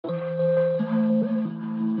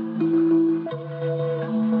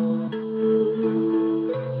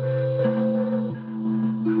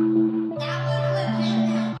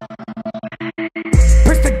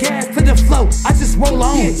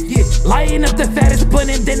Lighting up the fattest blunt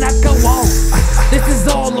and then I go off. This is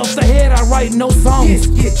all off the head, I write no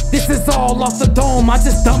songs. This is all off the dome, I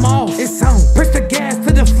just dumb off. It's on. Press the gas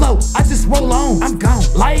to the flow, I just roll on. I'm gone.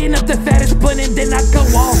 Lighting up the fattest blunt and then I go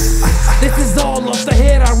off. This is all off the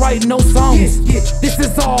head, I write no songs. This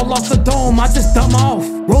is all off the dome, I just dumb off.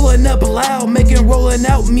 Rolling up loud, making rolling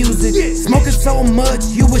out music. Smoking so much,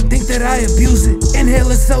 you would think that I abuse it.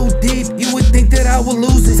 Inhaling so deep, you would think that I would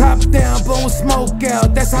lose it. Top down, blowing smoke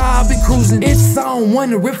out, that's how I be cruising. It's on,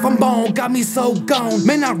 one rip from bone, got me so gone.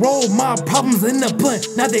 Man, I roll my problems in the blunt,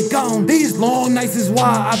 now they gone. These long nights is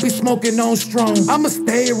why I be smoking on strong. I'ma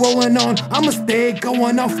stay rolling on, I'ma stay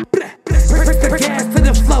going off. Press the gas to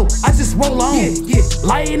the flow, I just roll on.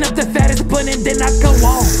 Lighting up the fattest blunt and then I go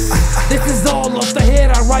off. This is all off the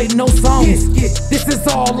head, I write no songs. This is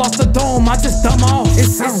all off the dome, I just dumb off.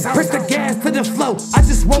 It's on. Press the gas to the flow, I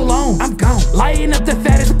just roll on. I'm gone. Lighting up the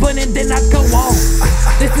fattest blunt and then I go off.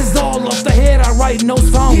 This is all off the head, I write no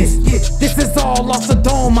songs. This is all off the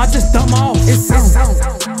dome, I just dumb off. It's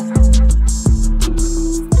on.